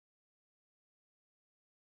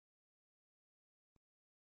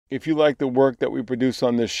If you like the work that we produce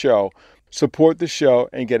on this show, support the show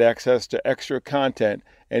and get access to extra content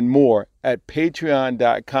and more at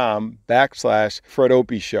patreon.com/Fred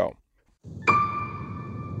Opie Show.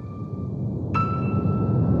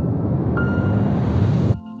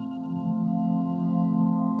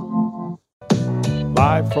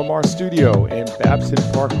 Live from our studio in Babson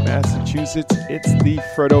Park, Massachusetts, it's the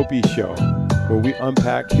Fred Opie Show, where we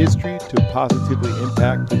unpack history to positively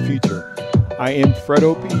impact the future. I am Fred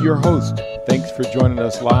Opie, your host. Thanks for joining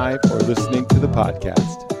us live or listening to the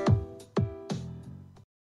podcast.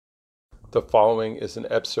 The following is an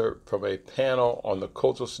excerpt from a panel on the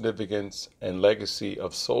cultural significance and legacy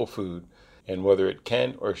of soul food and whether it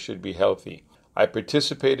can or should be healthy. I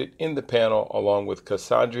participated in the panel along with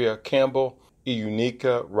Cassandra Campbell,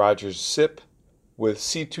 Eunika Rogers-Sipp, with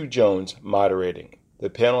C2 Jones moderating.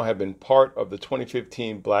 The panel had been part of the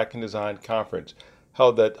 2015 Black in Design Conference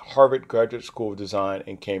held at Harvard Graduate School of Design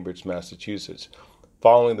in Cambridge, Massachusetts.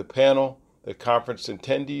 Following the panel, the conference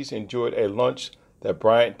attendees enjoyed a lunch that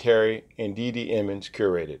Bryant Terry and Dee Dee Emmons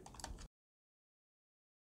curated.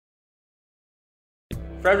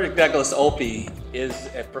 Frederick Douglass Opie is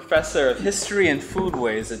a professor of history and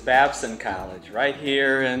foodways at Babson College, right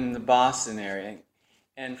here in the Boston area.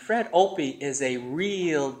 And Fred Opie is a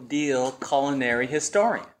real deal culinary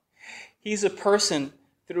historian. He's a person,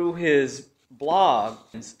 through his blog,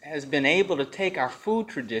 has been able to take our food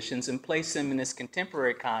traditions and place them in this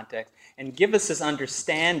contemporary context and give us this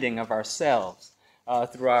understanding of ourselves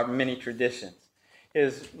through our many traditions.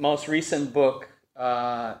 His most recent book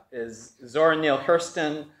is Zora Neale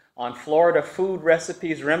Hurston on Florida Food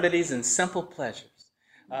Recipes, Remedies, and Simple Pleasures.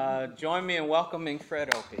 Join me in welcoming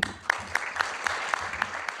Fred Opie.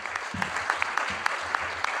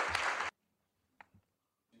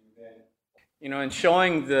 You know, in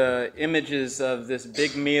showing the images of this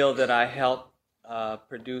big meal that I helped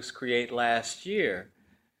create last year,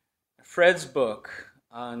 Fred's book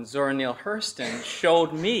on Zora Neale Hurston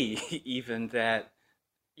showed me even that,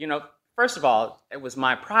 you know, first of all, it was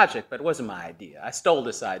my project, but it wasn't my idea. I stole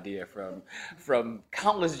this idea from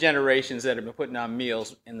countless generations that have been putting on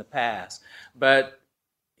meals in the past. But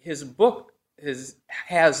his book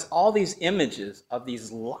has all these images of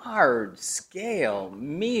these large-scale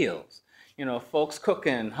meals. You know, folks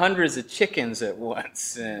cooking hundreds of chickens at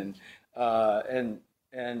once, and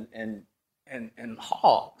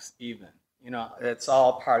hogs even. You know, it's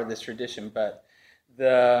all part of this tradition. But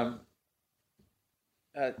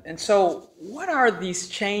and so, what are these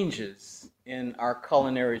changes in our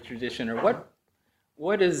culinary tradition, or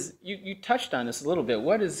what is, you touched on this a little bit,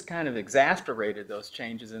 what has kind of exacerbated those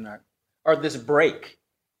changes in or this break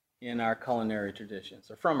in our culinary traditions,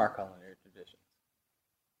 or from our culinary traditions?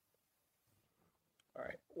 All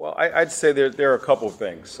right. Well, I'd say there are a couple of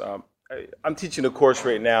things. I'm teaching a course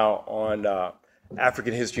right now on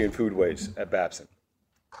African history and foodways at Babson.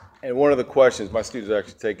 And one of the questions, my students are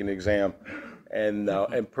actually taking an exam, and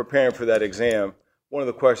preparing for that exam, one of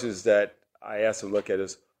the questions that I ask them to look at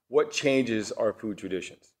is, what changes our food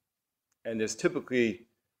traditions? And there's typically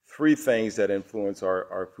three things that influence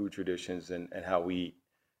our food traditions and how we eat.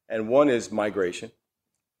 And one is migration.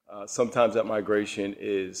 Sometimes that migration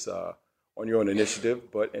is on your own initiative,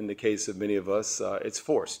 but in the case of many of us, it's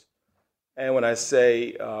forced. And when I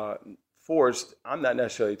say forced, I'm not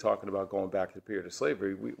necessarily talking about going back to the period of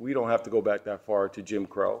slavery. We don't have to go back that far to Jim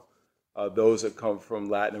Crow. Those that come from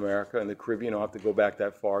Latin America and the Caribbean don't have to go back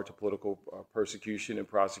that far to political persecution and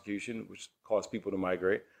prosecution, which caused people to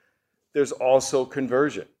migrate. There's also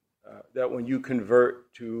conversion, that when you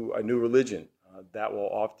convert to a new religion, that will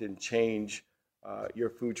often change your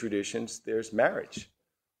food traditions. There's marriage.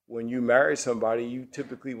 When you marry somebody, you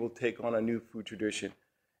typically will take on a new food tradition.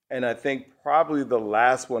 And I think probably the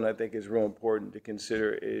last one I think is real important to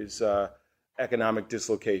consider is economic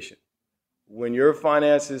dislocation. When your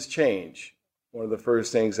finances change, one of the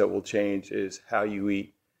first things that will change is how you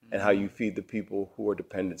eat and how you feed the people who are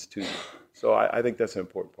dependents to you. So I think that's an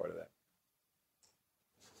important part of that.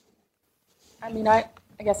 I mean, I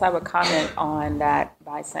guess I would comment on that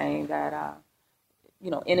by saying that,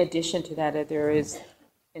 in addition to that there is,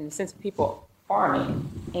 in the sense of people farming,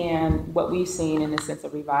 and what we've seen in the sense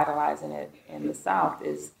of revitalizing it in the South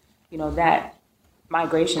is, that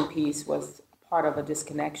migration piece was part of a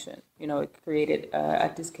disconnection. It created a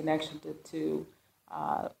disconnection to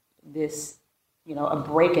this, a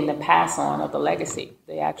break in the pass on of the legacy,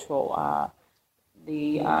 the actual,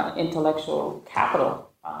 the intellectual capital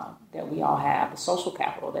that we all have, the social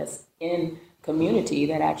capital that's in community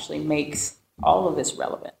that actually makes all of this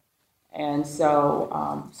relevant. And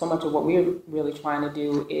so, so much of what we're really trying to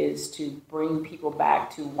do is to bring people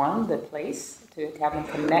back to, one, the place, to have them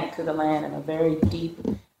connect to the land in a very deep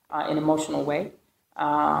and emotional way,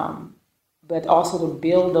 but also to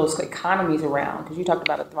build those economies around, because you talked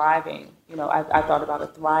about a thriving, I thought about a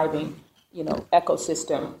thriving,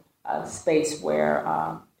 ecosystem space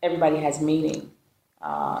where everybody has meaning,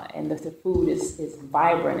 and the food is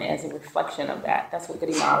vibrant as a reflection of that. That's what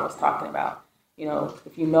Goody Moore was talking about.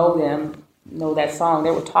 If you know them, know that song, they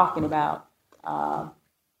were talking about, the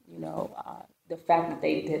fact that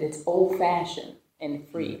it's old-fashioned and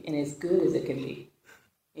free and as good as it can be,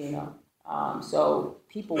 So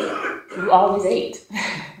people, you always ate.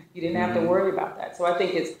 You didn't have to worry about that. So I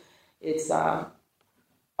think it's all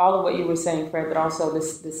of what you were saying, Fred, but also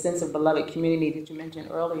this sense of beloved community that you mentioned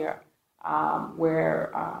earlier,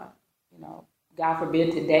 where, God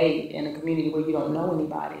forbid today in a community where you don't know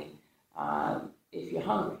anybody, if you're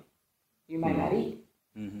hungry, you might not eat.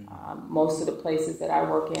 Mm-hmm. Most of the places that I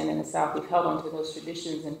work in the South, we've held on to those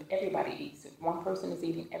traditions, and everybody eats. If one person is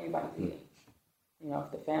eating, everybody's eating.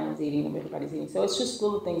 If the family's eating, everybody's eating. So it's just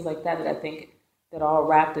little things like that I think that all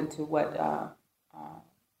wrapped into what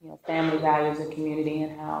family values and community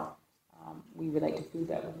and how we relate to food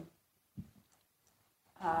that way.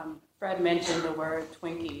 Fred mentioned the word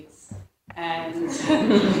Twinkies. And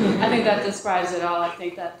I think that describes it all. I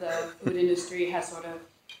think that the food industry has sort of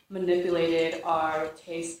manipulated our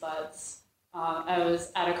taste buds. I was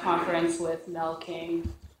at a conference with Mel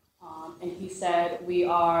King, and he said, we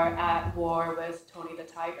are at war with Tony the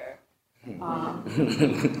Tiger.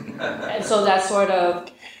 And so that's sort of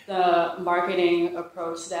the marketing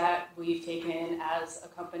approach that we've taken as a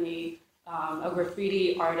company. A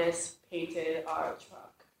graffiti artist painted our truck.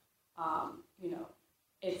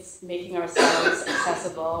 It's making ourselves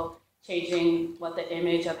accessible, changing what the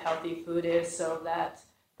image of healthy food is so that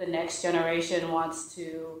the next generation wants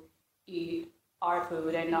to eat our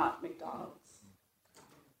food and not McDonald's.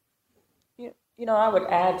 I would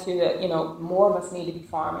add to that, more of us need to be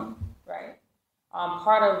farming, right?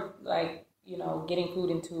 Part of getting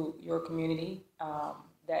food into your community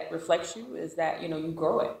that reflects you is that, you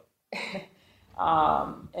grow it.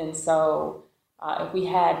 And so if we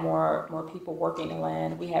had more people working the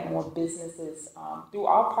land, we had more businesses through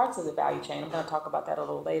all parts of the value chain. I'm going to talk about that a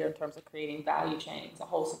little later in terms of creating value chains, a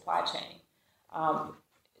whole supply chain.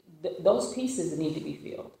 Those pieces need to be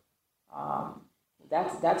filled.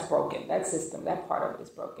 That's broken. That system, that part of it is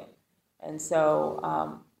broken. And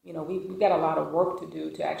so, we've got a lot of work to do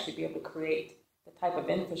to actually be able to create the type of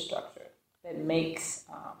infrastructure that makes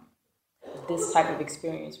this type of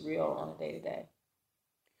experience real on a day-to-day.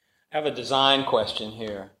 I have a design question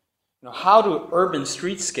here. How do urban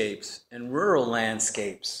streetscapes and rural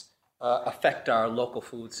landscapes affect our local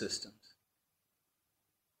food systems?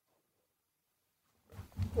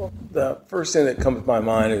 Well, the first thing that comes to my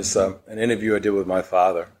mind is an interview I did with my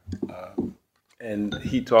father. And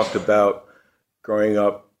he talked about growing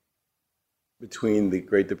up between the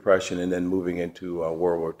Great Depression and then moving into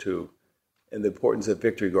World War II and the importance that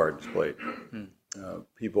Victory Gardens played.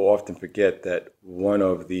 People often forget that one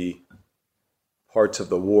of the parts of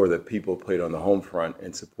the war that people played on the home front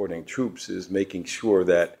in supporting troops is making sure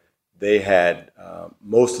that they had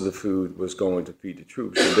most of the food was going to feed the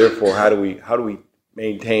troops. So therefore, how do we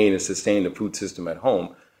maintain and sustain the food system at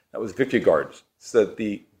home? That was Victory Gardens. So that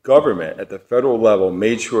the government at the federal level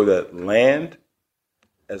made sure that land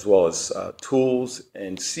as well as tools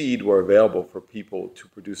and seed were available for people to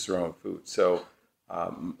produce their own food. So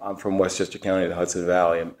I'm from Westchester County, the Hudson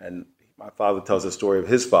Valley, and my father tells the story of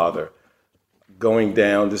his father going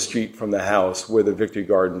down the street from the house where the Victory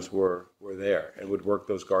Gardens were there and would work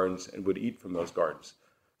those gardens and would eat from those gardens.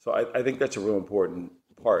 So I think that's a real important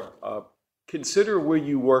part. Consider where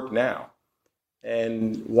you work now,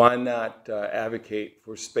 and why not advocate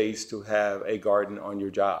for space to have a garden on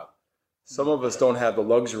your job? Some of us don't have the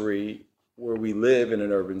luxury where we live in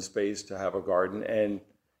an urban space to have a garden, and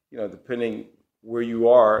depending where you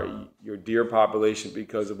are, your deer population,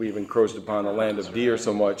 because we've encroached upon the land of deer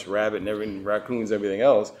so much, rabbit and everything, raccoons, everything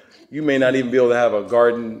else, you may not even be able to have a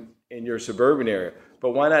garden in your suburban area.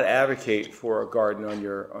 But why not advocate for a garden on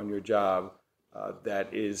your job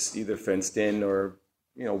that is either fenced in or,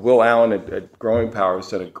 Will Allen at Growing Power has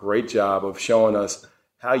done a great job of showing us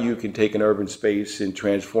how you can take an urban space and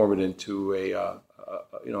transform it into a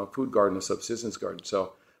food garden, a subsistence garden.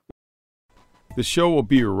 So the show will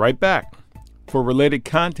be right back. For related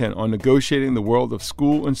content on negotiating the world of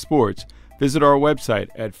school and sports, visit our website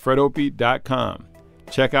at fredopie.com.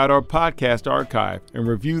 Check out our podcast archive and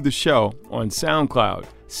review the show on SoundCloud,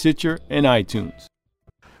 Stitcher, and iTunes.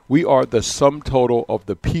 We are the sum total of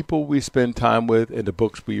the people we spend time with and the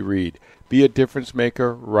books we read. Be a difference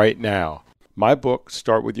maker right now. My book,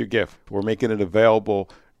 Start With Your Gift. We're making it available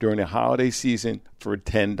during the holiday season for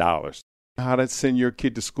 $10. How to send your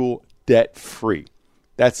kid to school debt-free.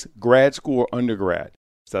 That's grad school or undergrad.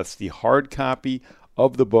 So that's the hard copy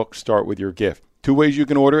of the book, Start With Your Gift. 2 ways you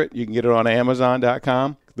can order it. You can get it on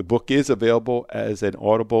Amazon.com. The book is available as an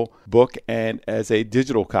Audible book and as a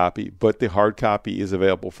digital copy, but the hard copy is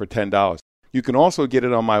available for $10. You can also get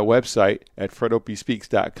it on my website at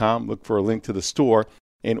fredopespeaks.com. Look for a link to the store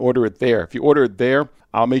and order it there. If you order it there,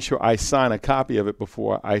 I'll make sure I sign a copy of it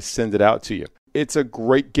before I send it out to you. It's a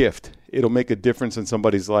great gift. It'll make a difference in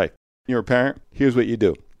somebody's life. You're a parent, here's what you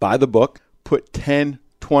do. Buy the book, put $10,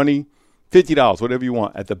 $20, $50, whatever you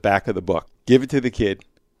want, at the back of the book. Give it to the kid,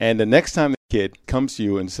 and the next time the kid comes to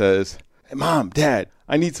you and says, "Hey, Mom, Dad,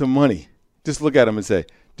 I need some money," just look at him and say,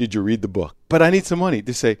 "Did you read the book?" "But I need some money."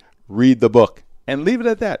 Just say, "Read the book," and leave it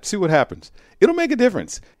at that. See what happens. It'll make a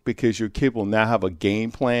difference because your kid will now have a game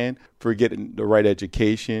plan for getting the right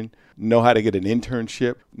education, know how to get an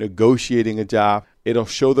internship, negotiating a job. It'll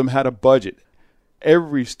show them how to budget.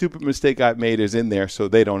 Every stupid mistake I've made is in there so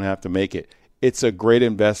they don't have to make it. It's a great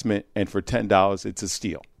investment, and for $10, it's a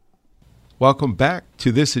steal. Welcome back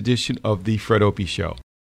to this edition of the Fred Opie Show.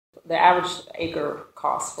 The average acre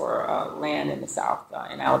cost for land in the South,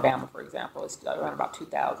 in Alabama, for example, is around about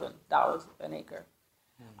 $2,000 an acre.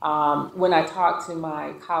 When I talk to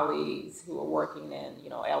my colleagues who are working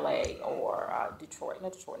in, LA or Detroit,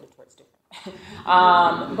 Detroit's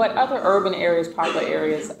different, but other urban areas, popular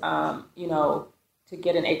areas, to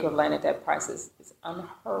get an acre of land at that price is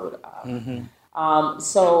unheard of. Mm-hmm.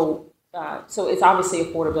 So it's obviously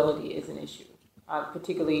affordability is an issue,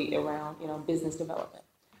 particularly around business development.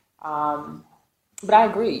 But I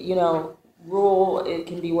agree, rural, it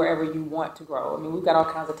can be wherever you want to grow. I mean, we've got all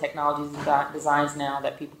kinds of technologies and designs now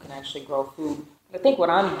that people can actually grow food. I think what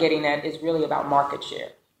I'm getting at is really about market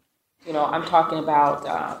share. I'm talking about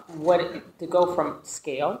to go from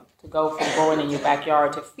scale, to go from growing in your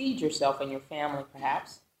backyard to feed yourself and your family,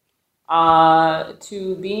 perhaps,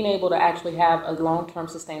 to being able to actually have a long-term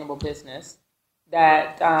sustainable business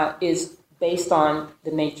that is based on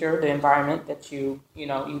the nature, the environment that you've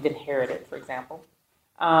inherited, for example,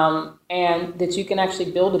 and that you can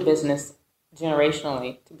actually build a business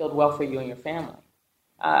generationally to build wealth for you and your family.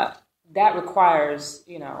 That requires,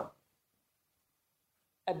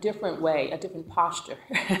 a different way, a different posture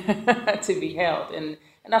to be held, and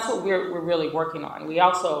that's what we're really working on. We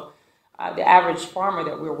also, the average farmer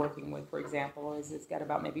that we're working with, for example, it's got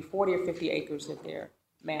about maybe 40 or 50 acres that they're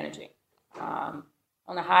managing.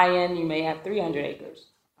 On the high end, you may have 300 acres.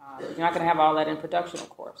 You're not going to have all that in production, of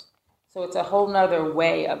course. So it's a whole nother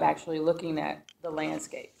way of actually looking at the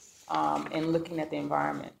landscape and looking at the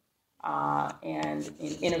environment and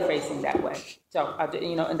interfacing that way. So,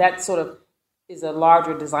 and that sort of is a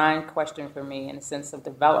larger design question for me in a sense of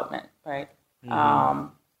development, right? Mm-hmm.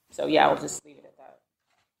 I'll just leave it at that.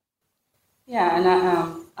 Yeah, and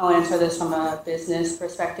I'll answer this from a business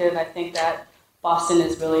perspective. I think that Boston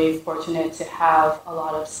is really fortunate to have a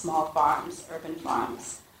lot of small farms, urban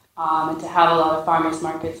farms, and to have a lot of farmers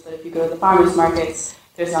markets. But if you go to the farmers markets,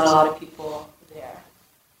 there's not a lot of people there.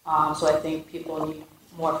 So I think people need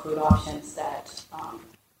more food options that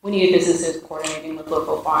we need businesses coordinating with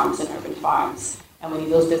local farms and urban farms, and we need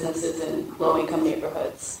those businesses in low-income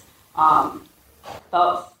neighborhoods.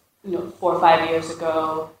 About 4 or 5 years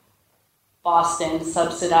ago, Boston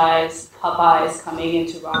subsidized Popeyes coming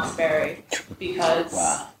into Roxbury because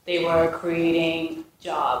they were creating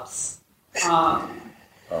jobs.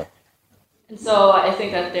 And so I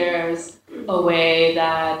think that there's a way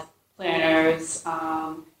that planners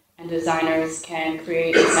and designers can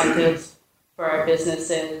create incentives for our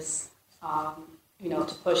businesses,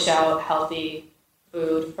 to push out healthy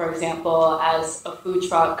food. For example, as a food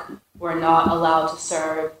truck, we're not allowed to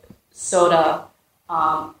serve soda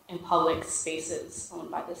in public spaces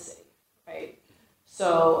owned by the city, right?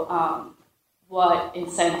 So what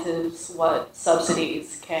incentives, what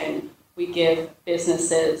subsidies can we give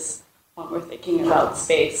businesses when we're thinking about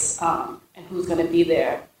space and who's going to be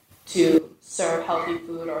there to serve healthy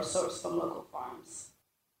food or source from local farms?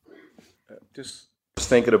 Just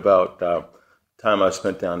thinking about time I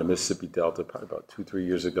spent down the Mississippi Delta, probably about 2-3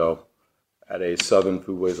 years ago, at a Southern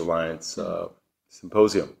Foodways Alliance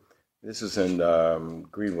symposium. This is in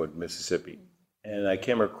Greenwood, Mississippi. And I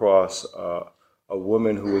came across a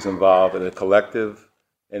woman who was involved in a collective,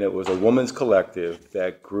 and it was a woman's collective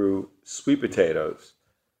that grew sweet potatoes.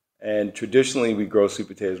 And traditionally, we grow sweet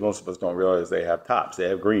potatoes. Most of us don't realize they have tops. They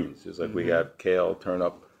have greens, just like we have kale,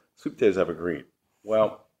 turnip. Sweet potatoes have a green.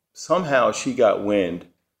 Well, somehow she got wind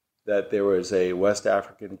that there was a West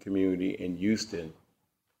African community in Houston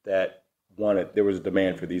that there was a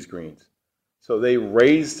demand for these greens. So they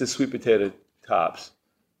raised the sweet potato tops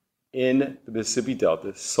in the Mississippi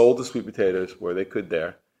Delta, sold the sweet potatoes where they could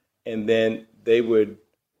there, and then they would,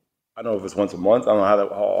 I don't know if it's once a month, I don't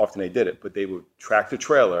know how often they did it, but they would tractor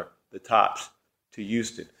trailer the tops to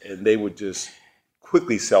Houston, and they would just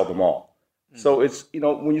quickly sell them all. So it's,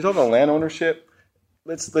 when you talk about land ownership,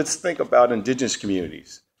 let's think about indigenous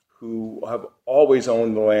communities who have always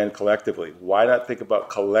owned the land collectively. Why not think about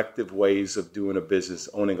collective ways of doing a business,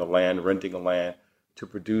 owning a land, renting a land to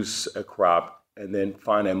produce a crop, and then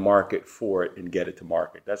find a market for it and get it to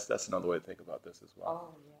market? That's another way to think about this as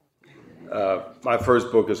well. Oh, yeah. My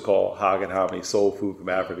first book is called Hog and Hominy, Soul Food from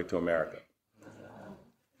Africa to America.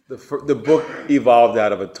 The book evolved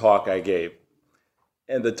out of a talk I gave.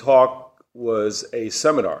 And the talk was a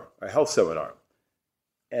seminar, a health seminar.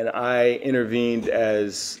 And I intervened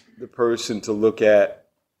as the person to look at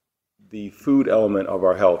the food element of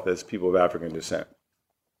our health as people of African descent.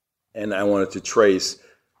 And I wanted to trace,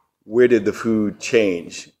 where did the food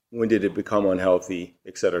change? When did it become unhealthy,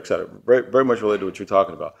 et cetera, et cetera. Very, very much related to what you're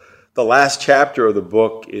talking about. The last chapter of the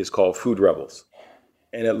book is called Food Rebels.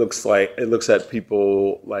 And it looks at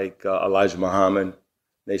people like Elijah Muhammad,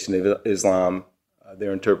 Nation of Islam,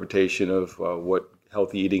 their interpretation of what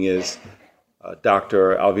healthy eating is.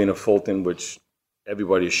 Dr. Alvina Fulton, which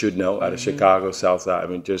everybody should know, out of Chicago, South Side. I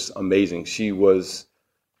mean, just amazing. She was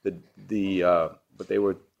what they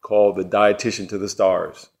were called the dietitian to the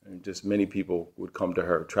stars. And just many people would come to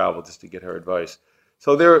her, travel just to get her advice.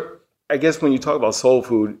 So I guess when you talk about soul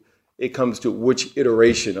food, it comes to which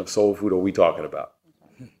iteration of soul food are we talking about?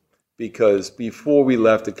 Because before we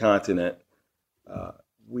left the continent,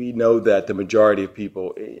 we know that the majority of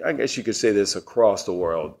people, I guess you could say this across the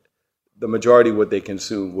world, the majority of what they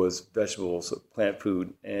consumed was vegetables, plant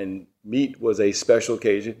food, and meat was a special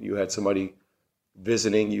occasion. You had somebody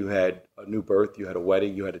visiting, you had a new birth, you had a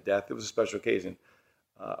wedding, you had a death. It was a special occasion.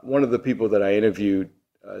 One of the people that I interviewed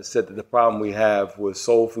said that the problem we have with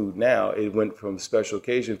soul food now, it went from special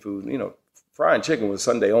occasion food, frying chicken was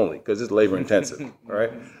Sunday only because it's labor intensive,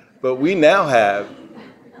 right? But we now have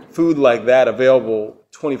food like that available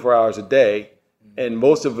 24 hours a day. And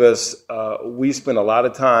most of us, we spend a lot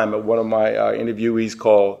of time at one of my interviewees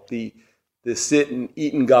called the sit and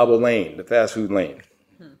eat and gobble lane, the fast food lane.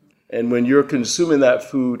 And when you're consuming that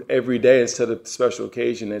food every day instead of special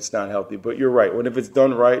occasion, it's not healthy. But you're right. If it's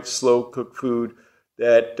done right, slow cooked food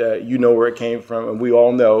that you know where it came from. And we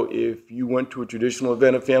all know if you went to a traditional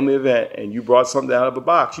event, a family event, and you brought something out of a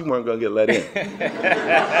box, you weren't going to get let in.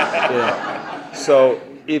 Yeah. So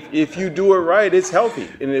if you do it right, it's healthy.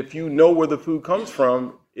 And if you know where the food comes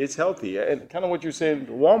from, it's healthy. And kind of what you're saying,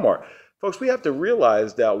 Walmart. Folks, we have to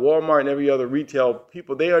realize that Walmart and every other retail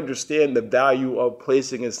people, they understand the value of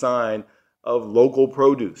placing a sign of local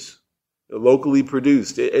produce, locally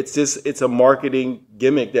produced. It's a marketing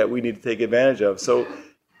gimmick that we need to take advantage of. So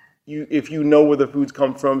if you know where the foods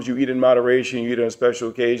come from, you eat in moderation, you eat on special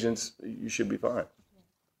occasions, you should be fine.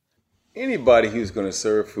 Anybody who's going to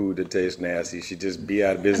serve food that tastes nasty should just be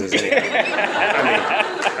out of business anyway.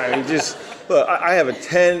 I mean, just look. I have a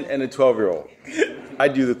 10 and a 12-year-old. I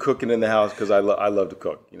do the cooking in the house because I love to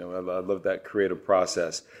cook. I love that creative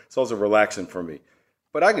process. It's also relaxing for me.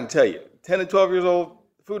 But I can tell you, 10 and 12 years old,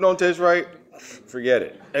 food don't taste right, forget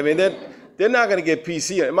it. I mean, they're not going to get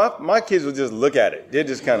PC. My kids will just look at it. They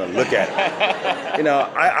just kind of look at it.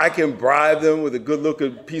 I can bribe them with a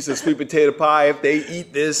good-looking piece of sweet potato pie if they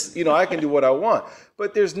eat this. I can do what I want.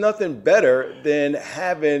 But there's nothing better than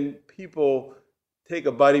having people take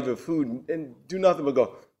a bite of your food and do nothing but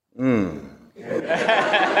go,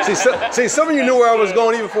 See, some of you knew where I was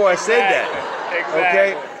going even before I said that. Exactly.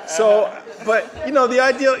 Okay? So, but, the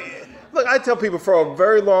ideal... Look, I tell people for a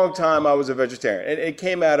very long time I was a vegetarian. And it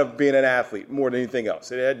came out of being an athlete more than anything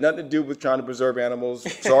else. It had nothing to do with trying to preserve animals.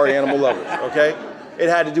 Sorry, animal lovers, okay? It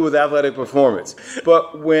had to do with athletic performance.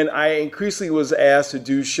 But when I increasingly was asked to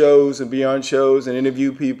do shows and be on shows and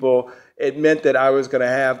interview people, it meant that I was going to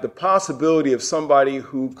have the possibility of somebody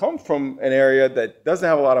who comes from an area that doesn't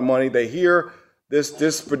have a lot of money. They hear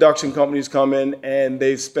this production company's coming and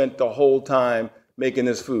they've spent the whole time making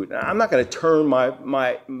this food. Now, I'm not going to turn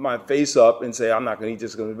my face up and say I'm not going to eat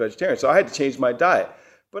this because I'm a vegetarian. So I had to change my diet.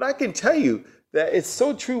 But I can tell you that it's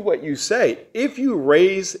so true what you say. If you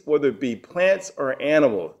raise, whether it be plants or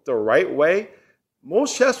animals, the right way,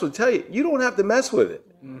 most chefs will tell you, you don't have to mess with it.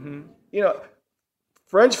 Mm-hmm.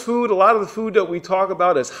 French food, a lot of the food that we talk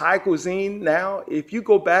about as high cuisine now, if you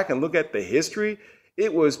go back and look at the history,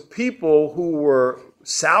 it was people who were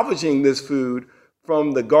salvaging this food,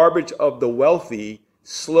 from the garbage of the wealthy,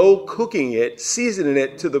 slow cooking it, seasoning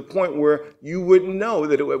it to the point where you wouldn't know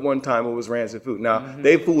that at one time it was rancid food. Now,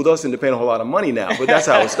 they fooled us into paying a whole lot of money now, but that's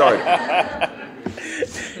how it started.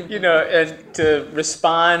 And to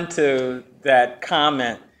respond to that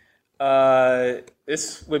comment,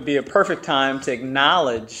 this would be a perfect time to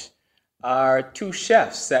acknowledge our two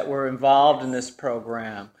chefs that were involved in this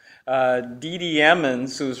program. Dee Dee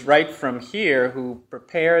Emmons, who's right from here, who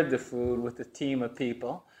prepared the food with a team of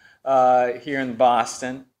people here in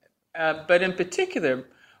Boston, but in particular,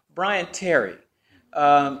 Bryant Terry.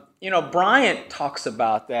 Bryant talks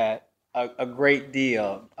about that a great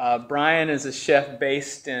deal. Bryant is a chef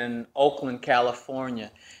based in Oakland,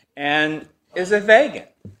 California, and is a vegan.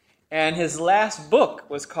 And his last book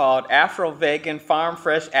was called Afro-Vegan, Farm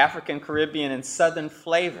Fresh, African, Caribbean, and Southern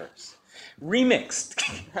Flavors, remixed.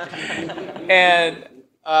 and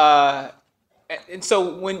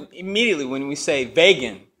so when we say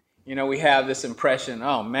vegan, we have this impression,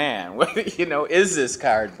 oh man, is this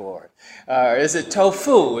cardboard? Is it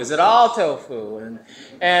tofu? Is it all tofu?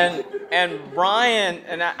 And Brian,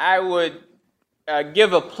 and I would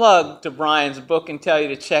give a plug to Brian's book and tell you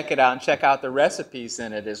to check it out and check out the recipes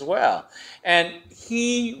in it as well. And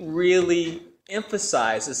he really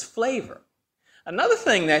emphasizes flavor. Another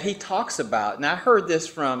thing that he talks about, and I heard this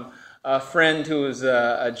from a friend who is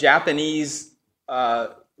a Japanese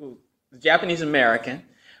American,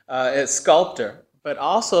 a sculptor, but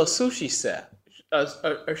also a sushi chef. A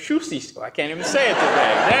sushi, I can't even say it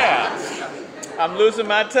today. Yeah, I'm losing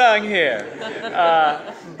my tongue here.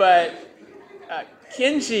 But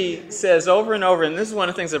Kenji says over and over, and this is one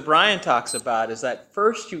of the things that Brian talks about, is that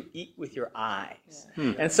first you eat with your eyes.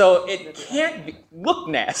 And so it can't look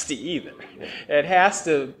nasty either. It has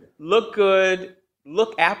to look good,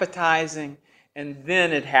 look appetizing, and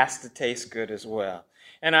then it has to taste good as well.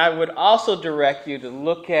 And I would also direct you to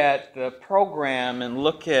look at the program and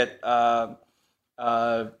look at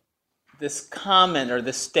this comment or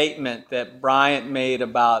this statement that Bryant made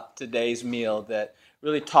about today's meal that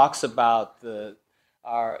really talks about the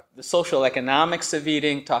social economics of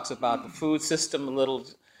eating, talks about the food system a little,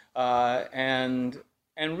 and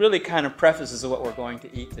really kind of prefaces what we're going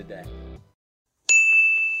to eat today.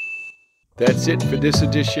 That's it for this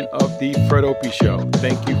edition of the Fred Opie Show.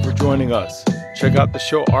 Thank you for joining us. Check out the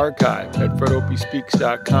show archive at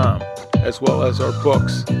FredOpieSpeaks.com, as well as our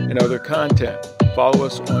books and other content. Follow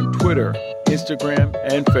us on Twitter, Instagram,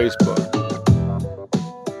 and Facebook.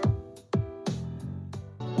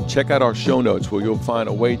 Check out our show notes where you'll find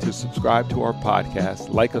a way to subscribe to our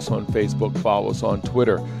podcast, like us on Facebook, follow us on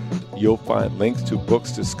Twitter. You'll find links to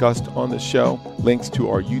books discussed on the show, links to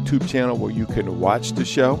our YouTube channel where you can watch the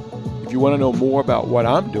show. If you want to know more about what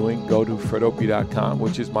I'm doing, go to fredopie.com,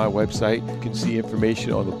 which is my website. You can see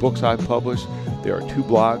information on the books I publish. There are 2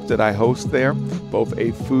 blogs that I host there, both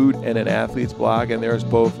a food and an athlete's blog, and there's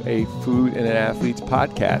both a food and an athlete's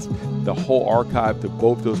podcast. The whole archive to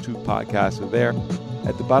both those 2 podcasts are there.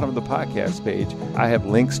 At the bottom of the podcast page, I have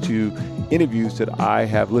links to interviews that I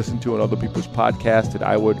have listened to on other people's podcasts that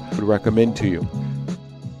I would recommend to you.